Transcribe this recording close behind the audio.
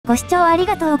ご視聴あり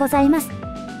がとうございます。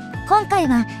今回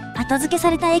は後付けさ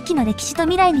れた駅の歴史と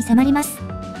未来に迫ります。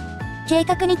計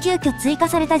画に急遽追加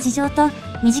された事情と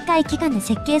短い期間で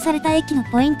設計された駅の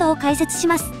ポイントを解説し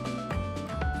ます。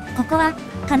ここは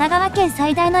神奈川県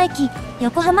最大の駅、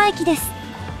横浜駅です。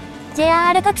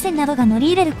JR 各線などが乗り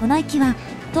入れるこの駅は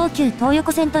東急東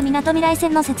横線とみなとみらい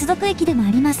線の接続駅でもあ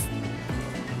ります。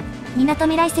みなと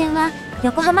みらい線は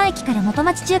横浜駅から元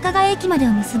町中華街駅までを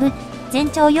結ぶ全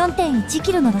長 4.1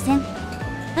 キロの路線。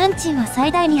運賃は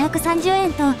最大230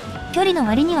円と距離の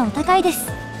割にはお高いです。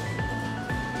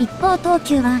一方東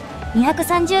急は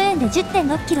230円で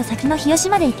 10.6 キロ先の日吉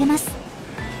まで行けます。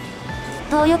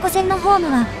東横線のホーム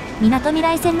はみなとみ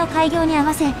らい線の開業に合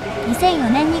わせ2004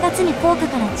年2月に高架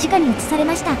から地下に移され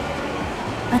ました。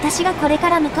私がこれか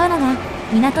ら向かうのが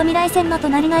みなとみらい線の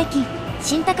隣の駅、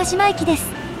新高島駅です。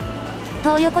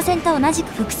東横線と同じ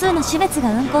く複数の種別が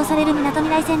運行されるみなとみ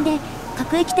らい線で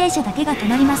各駅停車だけが止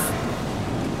まります。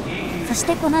そし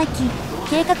てこの駅、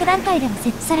計画段階では設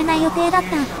置されない予定だっ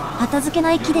た後付け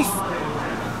の駅です。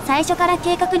最初から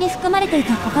計画に含まれてい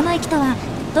た他の駅とは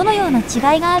どのような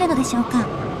違いがあるのでしょうか。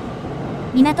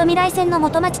みなとみらい線の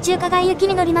元町中華街行き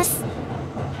に乗ります。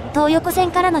東横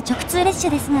線からの直通列車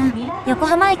ですが、横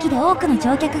浜駅で多くの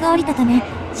乗客が降りたため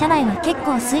車内は結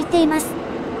構空いています。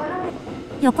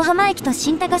横浜駅と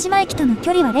新高島駅との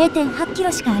距離は 0.8 キ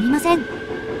ロしかありません。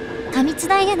過密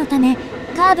ダイヤのため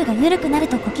カーブが緩くなる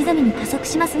と小刻みに加速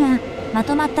しますが、ま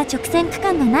とまった直線区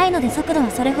間がないので速度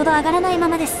はそれほど上がらないま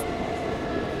まです。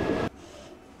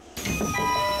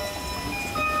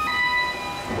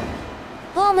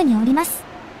ホームに降ります。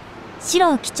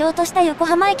白を基調とした横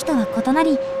浜駅とは異な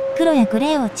り、黒やグ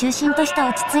レーを中心とした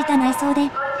落ち着いた内装で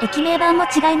駅名板も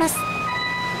違います。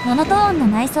モノトーンの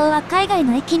内装は海外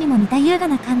の駅にも似た優雅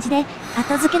な感じで、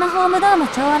後付けのホームドアも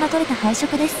調和の取れた配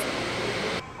色です。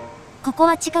ここ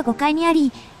は地下5階にあ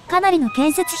り、かなりの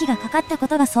建設費がかかったこ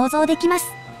とが想像できます。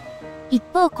一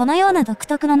方このような独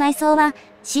特の内装は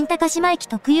新高島駅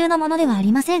特有のものではあ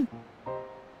りません。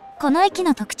この駅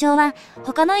の特徴は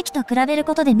他の駅と比べる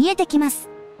ことで見えてきます。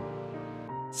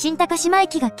新高島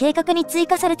駅が計画に追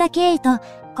加された経緯と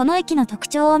この駅の特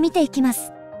徴を見ていきま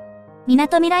す。みな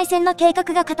とみらい線の計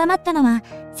画が固まったのは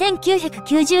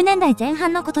1990年代前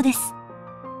半のことです。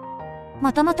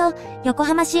もともと横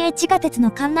浜市営地下鉄の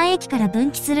関内駅から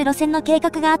分岐する路線の計画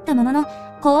があったものの、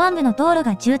港湾部の道路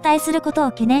が渋滞すること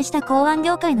を懸念した港湾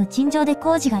業界の陳情で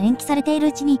工事が延期されている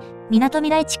うちに、みなと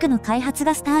みらい地区の開発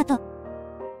がスタート。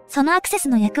そのアクセス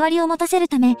の役割を持たせる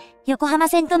ため、横浜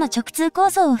線との直通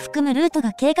構想を含むルート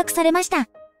が計画されました。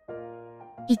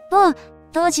一方、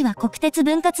当時は国鉄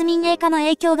分割民営化の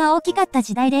影響が大きかった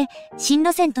時代で、新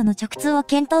路線との直通を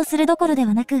検討するどころで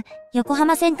はなく、横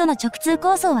浜線との直通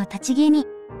構想は立ち消えに。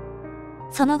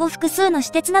その後複数の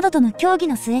私鉄などとの協議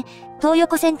の末、東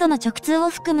横線との直通を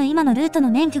含む今のルート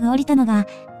の免許が下りたのが、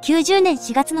90年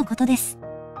4月のことです。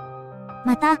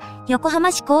また、横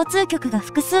浜市交通局が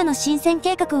複数の新線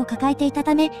計画を抱えていた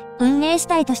ため、運営主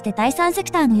体として第三セ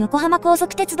クターの横浜高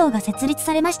速鉄道が設立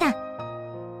されました。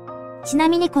ちな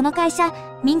みにこの会社、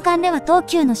民間では東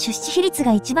急の出資比率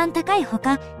が一番高いほ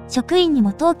か、職員に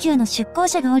も東急の出向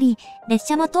者がおり、列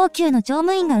車も東急の乗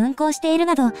務員が運行している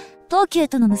など、東急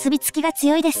との結びつきが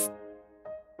強いです。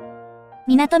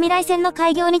みなとみらい線の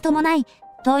開業に伴い、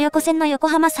東横線の横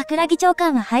浜桜木町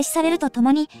間は廃止されるとと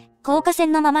もに、高架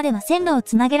線のままでは線路を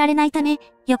つなげられないため、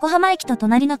横浜駅と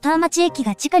隣の田町駅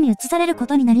が地下に移されるこ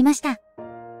とになりました。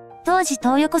当時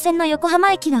東横線の横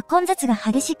浜駅は混雑が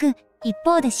激しく、一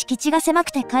方で敷地が狭く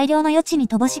て改良の余地に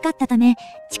乏しかったため、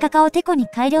地下化をてこに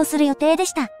改良する予定で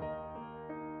した。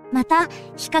また、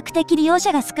比較的利用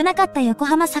者が少なかった横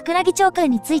浜桜木町間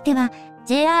については、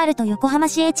JR と横浜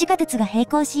市営地下鉄が並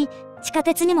行し、地下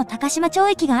鉄にも高島町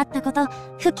駅があったこと、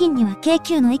付近には京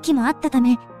急の駅もあったた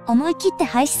め、思い切って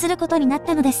廃止することになっ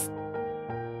たのです。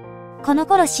この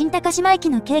頃新高島駅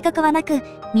の計画はなく、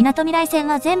みなとみらい線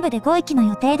は全部で5駅の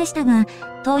予定でしたが、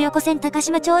東横線高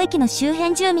島町駅の周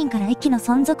辺住民から駅の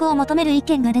存続を求める意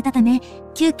見が出たため、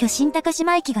急遽新高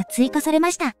島駅が追加され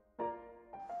ました。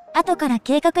後から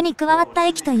計画に加わった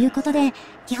駅ということで、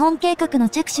基本計画の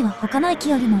着手は他の駅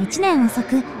よりも1年遅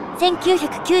く、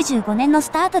1995年のス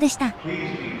タートでした。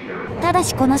ただ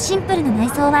しこのシンプルな内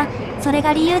装は、それ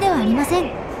が理由ではありませ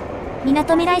ん。みな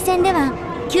とみらい線では、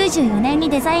94年に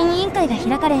デザイン委員会が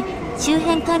開かれ、周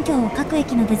辺環境を各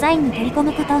駅のデザインに取り込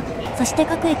むこと、そして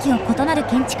各駅を異なる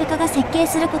建築家が設計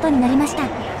することになりました。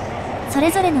それ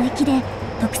ぞれの駅で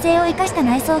特性を生かした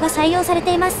内装が採用され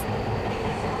ています。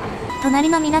隣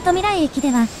のみなとみらい駅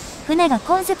では、船が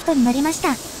コンセプトになりました。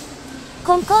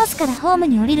コンコースからホーム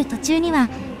に降りる途中には、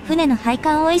船の配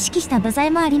管を意識した部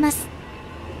材もあります。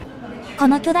こ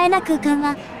の巨大な空間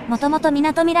は、もともとみ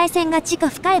なとみらい線が地下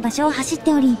深い場所を走っ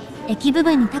ており、駅部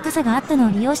分に高さがあったのを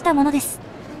利用したものです。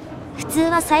普通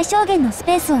は最小限のス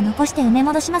ペースを残して埋め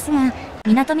戻しますが、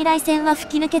みなとみらい線は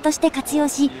吹き抜けとして活用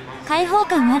し、開放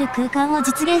感ある空間を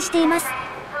実現しています。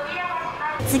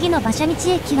次の馬車道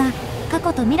駅は、過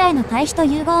去と未来の対比と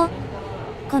融合。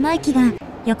この駅が、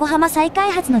横浜再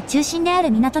開発の中心である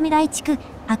みなとみらい地区、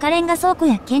赤レンガ倉庫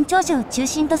や県庁舎を中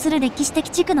心とする歴史的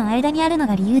地区の間にあるの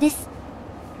が理由です。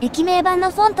駅名板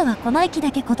のフォントはこの駅だ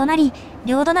け異なり、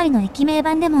両隣の駅名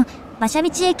板でも、馬車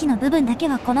道駅の部分だけ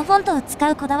はこのフォントを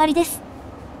使うこだわりです。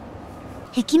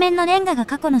壁面のレンガが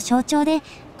過去の象徴で、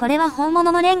これは本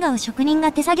物のレンガを職人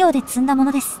が手作業で積んだも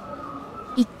のです。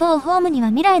一方、ホームには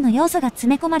未来の要素が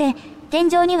詰め込まれ、天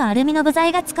井にはアルミの部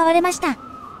材が使われました。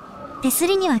手す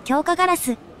りには強化ガラ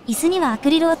ス、椅子にはア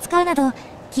クリルを使うなど、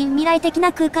近未来的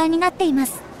な空間になっていま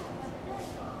す。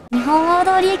日本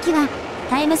大通駅は、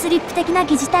タイムスリップ的な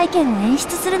疑似体験を演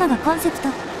出するのがコンセプト。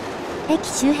駅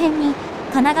周辺に、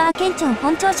神奈川県庁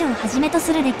本庁舎をはじめと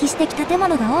する歴史的建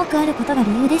物が多くあることが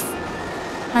理由です。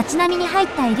街並みに入っ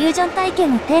たイリュージョン体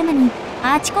験をテーマに、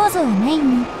アーチ構造をメイ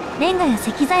ンに、レンガや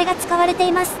石材が使われて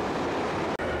います。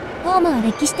ホームは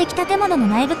歴史的建物の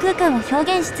内部空間を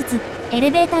表現しつつ、エレ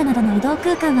ベーターなどの移動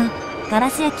空間は、ガラ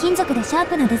スや金属でシャー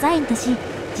プなデザインとし、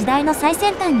時代の最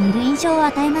先端にいる印象を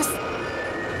与えます。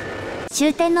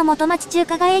終点の元町中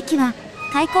華街駅は、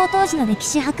開港当時の歴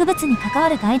史博物に関わ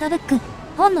るガイドブック、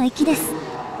本の駅です。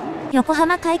横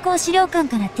浜開港資料館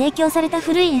から提供された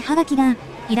古い絵はがきが、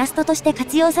イラストとして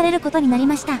活用されることになり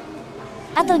ました。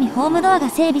後にホームドアが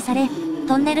整備され、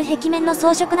トンネル壁面の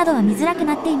装飾などは見づらく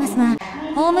なっていますが、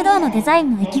ホームドアのデザイ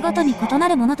ンも駅ごとに異な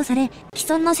るものとされ、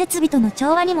既存の設備との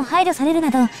調和にも配慮される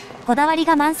など、こだわり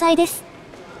が満載です。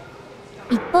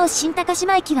一方、新高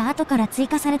島駅は後から追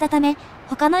加されたため、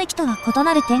他の駅とは異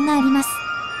なる点があります。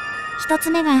一つ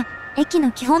目が、駅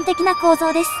の基本的な構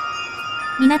造です。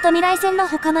みなとみらい線の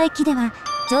他の駅では、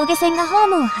上下線がホー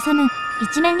ムを挟む、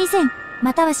一面二線、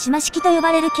または島式と呼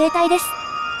ばれる形態です。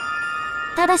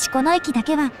ただしこの駅だ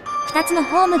けは、二つの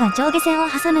ホームが上下線を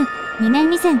挟む、二面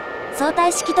二線、相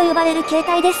対式と呼ばれる形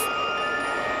態です。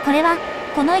これは、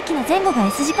この駅の前後が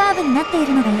S 字カーブになってい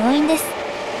るのが要因です。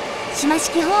島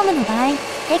式ホームの場合、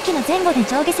駅の前後で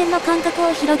上下線の間隔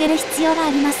を広げる必要があ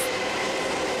ります。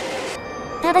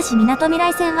ただしみなとみら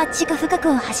い線は地下深く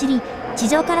を走り、地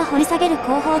上から掘り下げる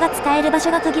工法が使える場所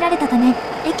が区切られたため、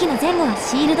駅の前後は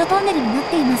シールドトンネルになっ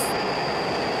ています。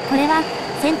これは、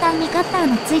先端にカッター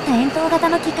のついた円筒型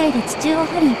の機械で地中を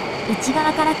掘り、内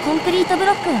側からコンクリートブ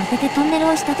ロックを当ててトンネル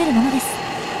を仕立てるものです。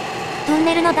トン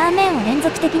ネルの断面を連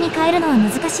続的に変えるのは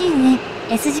難しい上、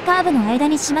S 字カーブの間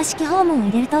に島式ホームを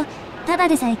入れると、ただ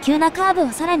でさえ急なカーブを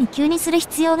さらに急にする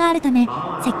必要があるため、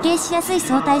設計しやすい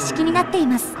相対式になってい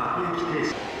ます。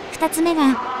二つ目が、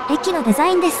駅のデザ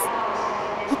インです。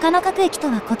他の各駅と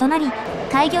は異なり、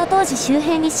開業当時周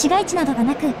辺に市街地などが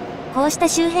なく、こうした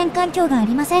周辺環境があ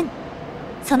りません。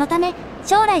そのため、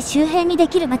将来周辺にで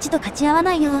きる街と勝ち合わ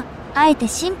ないよう、あえて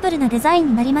シンプルなデザイン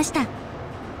になりました。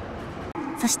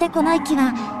そしてこの駅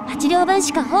は、8両分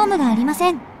しかホームがありま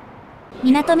せん。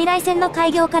みなとみらい線の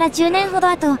開業から10年ほど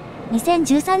後、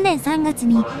2013年3月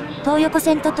に、東横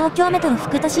線と東京メトロ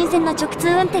副都心線の直通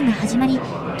運転が始まり、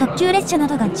特急列車な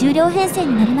どが10両編成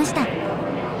になりました。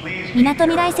みなと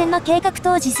みらい線の計画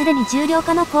当時すでに10両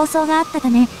化の構想があったた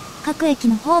め、各駅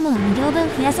のホームを2両分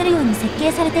増やせるように設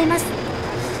計されています。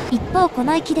一方こ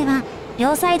の駅では、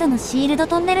両サイドのシールド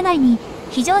トンネル内に、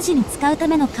非常時に使うた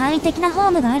めの簡易的なホ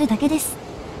ームがあるだけです。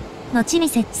後に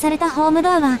設置されたホームド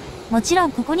アは、もちろ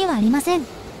んここにはありません。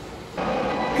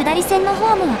下り線のホ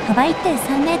ームは幅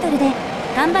 1.3 メートルで、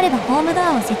頑張ればホームド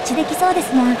アを設置できそうで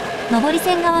すが、上り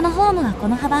線側のホームはこ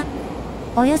の幅、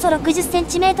およそ60セン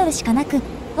チメートルしかなく、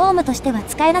ホームとしては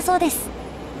使えなそうです。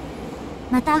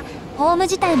また、ホーム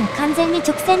自体も完全に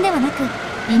直線ではなく、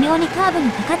微妙にカーブに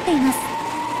かかっています。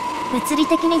物理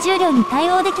的に重量に対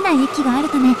応できない駅がある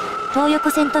ため、東横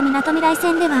線とみなとみらい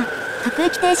線では、各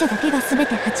駅停車だけが全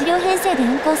て8両編成で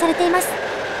運行されています。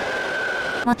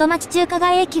元町中華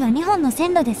街駅は2本の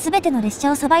線路で全ての列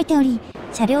車をさばいており、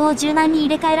車両を柔軟に入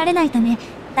れ替えられないため、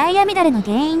ダイヤ乱れの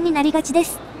原因になりがちで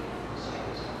す。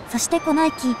そしてこの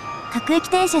駅、各駅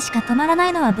停車しか止まらな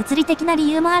いのは物理的な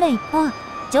理由もある一方、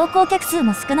乗降客数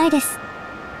も少ないです。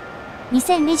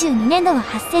2022年度は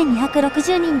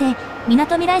8260人で、みな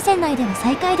とみらい線内では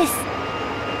最下位です。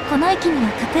この駅には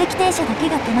各駅停車だけ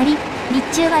が止まり、日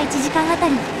中は1時間あた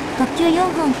り、特急4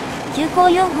本、急行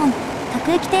4本、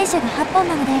各駅停車が8本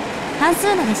なので、半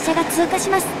数の列車が通過し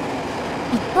ます。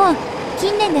一方、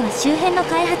近年では周辺の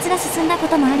開発が進んだこ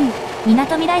ともあり、みな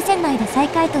とみらい線内で最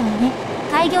下位とはいえ、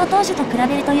開業当初と比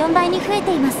べると4倍に増え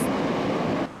ています。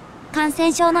感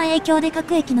染症の影響で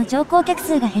各駅の乗降客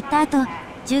数が減った後、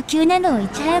19年度をい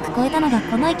ち早く超えたのが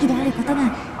この駅であること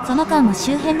が、その間も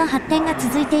周辺の発展が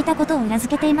続いていたことを裏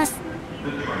付けています。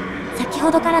先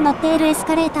ほどから乗っているエス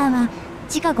カレーターは、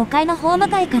地下5階のホーム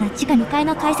階から地下2階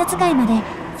の改札階まで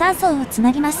3層をつ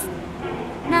なぎます。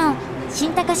なお、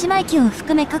新高島駅を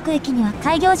含め各駅には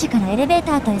開業時からエレベー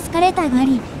ターとエスカレーターがあ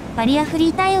り、バリアフ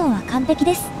リー対応は完璧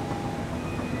です。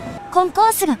コンコ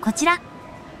ースがこちら。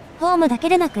ホームだけ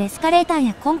でなくエスカレーター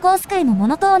やコンコース階もモ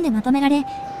ノトーンでまとめられ、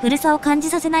古さを感じ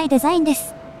させないデザインで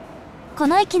す。こ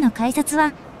の駅の改札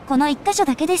は、この1箇所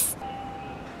だけです。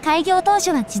開業当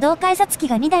初は自動改札機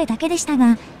が2台だけでした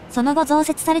が、その後増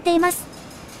設されています。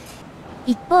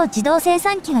一方、自動精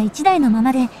算機は1台のま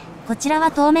まで、こちら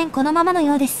は当面このままの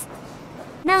ようです。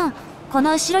なお、こ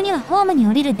の後ろにはホームに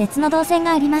降りる別の動線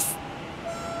があります。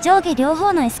上下両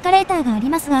方のエスカレーターがあり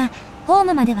ますが、ホー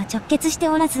ムまでは直結して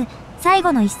おらず、最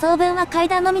後の1層分は階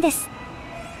段のみです。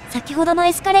先ほどの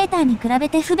エスカレーターに比べ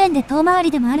て不便で遠回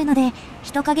りでもあるので、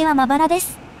人影はまばらで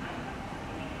す。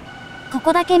こ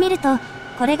こだけ見ると、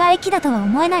これが駅だとは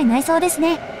思えない内装です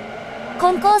ね。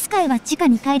コンコース階は地下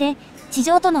2階で、地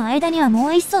上との間にはもう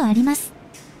1層あります。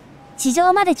地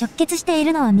上まで直結してい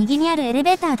るのは右にあるエレ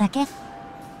ベーターだけ。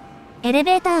エレ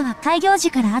ベーターは開業時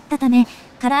からあったため、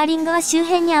カラーリングは周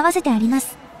辺に合わせてありま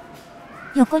す。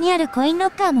横にあるコインロッ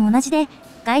カーも同じで、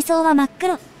外装は真っ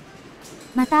黒。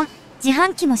また、自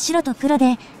販機も白と黒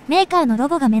で、メーカーのロ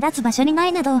ゴが目立つ場所にな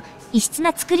いなど、異質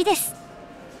な作りです。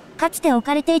かつて置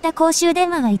かれていた公衆電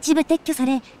話は一部撤去さ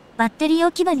れ、バッテリー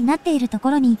置き場になっていると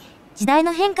ころに、時代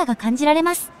の変化が感じられ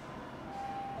ます。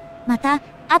また、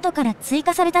後から追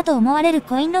加されたと思われる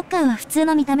コインロッカーは普通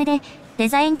の見た目で、デ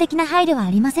ザイン的な配慮は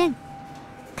ありません。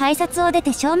改札を出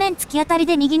て正面突き当たり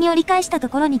で右に折り返したと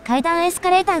ころに階段エスカ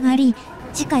レーターがあり、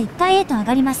地下1階へと上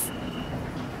がります。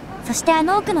そしてあ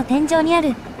の奥の天井にあ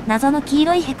る謎の黄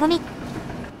色いへこみ。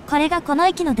これがこの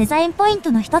駅のデザインポイン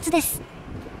トの一つです。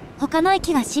他の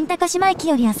駅は新高島駅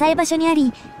より浅い場所にあ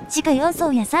り、地下4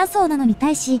層や3層なのに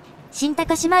対し、新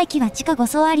高島駅は地下5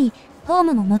層あり、ホー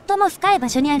ムも最も深い場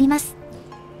所にあります。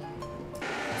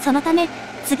そのため、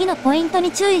次のポイント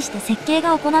に注意して設計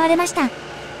が行われました。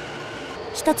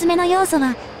一つ目の要素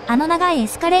は、あの長いエ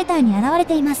スカレーターに現れ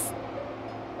ています。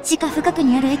地下深く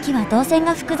にある駅は動線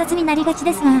が複雑になりがち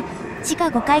ですが、地下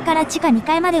5階から地下2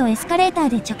階までをエスカレーター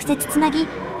で直接つなぎ、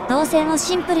動線を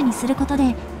シンプルにすること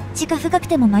で、地下深く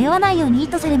ても迷わないように意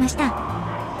図されました。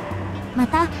ま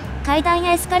た、階段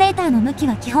やエスカレーターの向き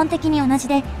は基本的に同じ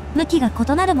で、向きが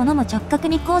異なるものも直角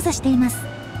に交差しています。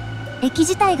駅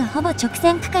自体がほぼ直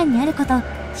線区間にあること、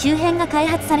周辺が開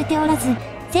発されておらず、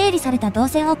整理された動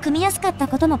線を組みやすかった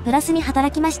こともプラスに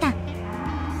働きました。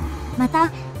ま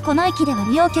た、この駅では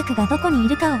利用客がどこにい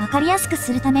るかを分かりやすく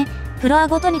するため、フロア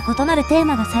ごとに異なるテー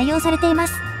マが採用されていま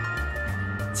す。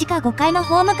地下5階の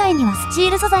ホーム階にはスチ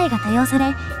ール素材が多用さ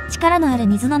れ、力のある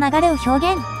水の流れを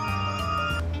表現。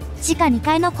地下2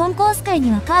階のコンコース階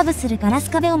にはカーブするガラス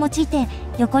壁を用いて、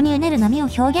横にうねる波を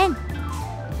表現。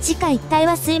地下1階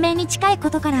は水面に近いこ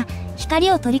とから、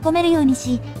光を取り込めるように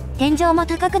し、天井も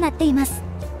高くなっています。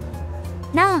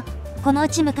なお、このう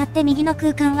ち向かって右の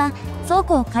空間は、倉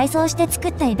庫を改装して作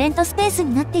ったイベントスペース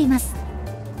になっています。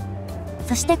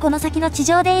そしてこの先の地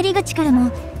上出入り口から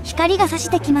も、光が差し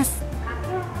てきます。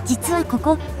実はこ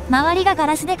こ、周りがガ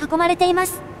ラスで囲まれていま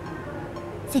す。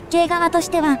設計側と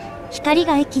しては、光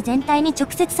が駅全体に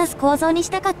直接差す構造にし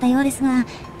たかったようですが、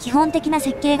基本的な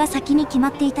設計が先に決ま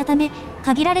っていたため、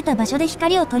限られた場所で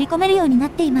光を取り込めるようになっ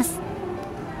ています。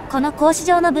この格子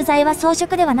状の部材は装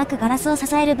飾ではなくガラスを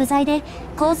支える部材で、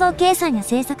構造計算や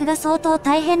製作が相当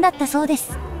大変だったそうで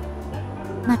す。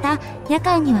また、夜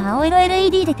間には青色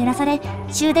LED で照らされ、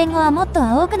終電後はもっと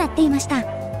青くなっていました。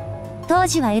当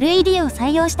時は LED を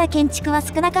採用した建築は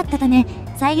少なかったため、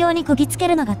採用にこぎつけ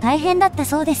るのが大変だった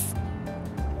そうです。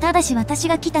ただし私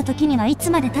が来た時にはいつ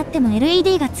まで経っても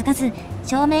LED がつかず、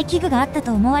照明器具があった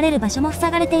と思われる場所も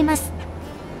塞がれています。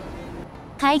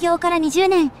開業から20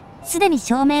年、すでに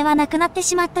照明はなくなって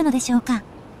しまったのでしょうか。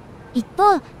一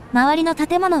方、周りの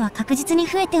建物は確実に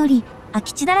増えており、空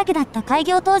き地だらけだった開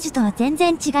業当時とは全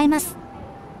然違います。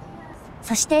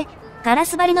そして、ガラ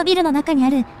ス張りのビルの中にあ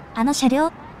る、あの車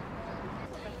両。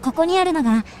ここにあるの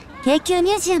が、京急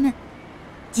ミュージアム。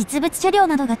実物車両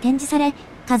などが展示され、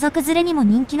家族連れにも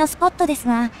人気のスポットです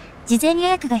が、事前予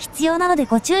約が必要なので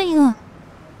ご注意を。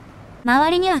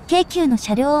周りには京急の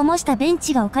車両を模したベン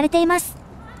チが置かれています。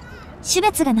種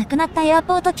別がなくなったエア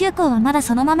ポート急行はまだ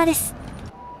そのままです。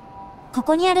こ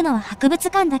こにあるのは博物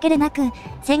館だけでなく、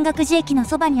泉岳寺駅の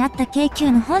そばにあった京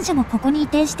急の本社もここに移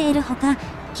転しているほか、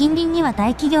近隣には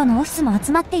大企業のオフィスも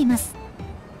集まっています。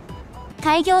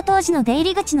開業当時の出入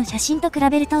り口の写真と比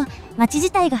べると、街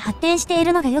自体が発展してい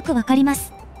るのがよくわかりま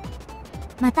す。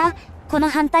また、この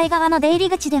反対側の出入り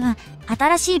口では、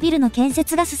新しいビルの建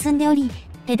設が進んでおり、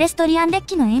ペデストリアンデッ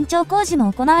キの延長工事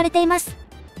も行われています。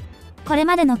これ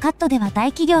までのカットでは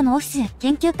大企業のオフィスや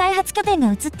研究開発拠点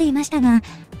が映っていましたが、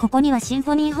ここにはシン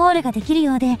フォニーホールができる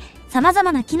ようで、様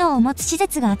々な機能を持つ施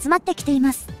設が集まってきてい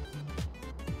ます。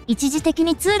一時的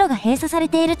に通路が閉鎖され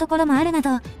ているところもあるなど、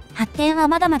発展は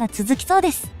まだまだ続きそう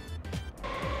です。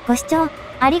ご視聴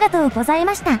ありがとうござい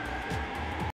ました。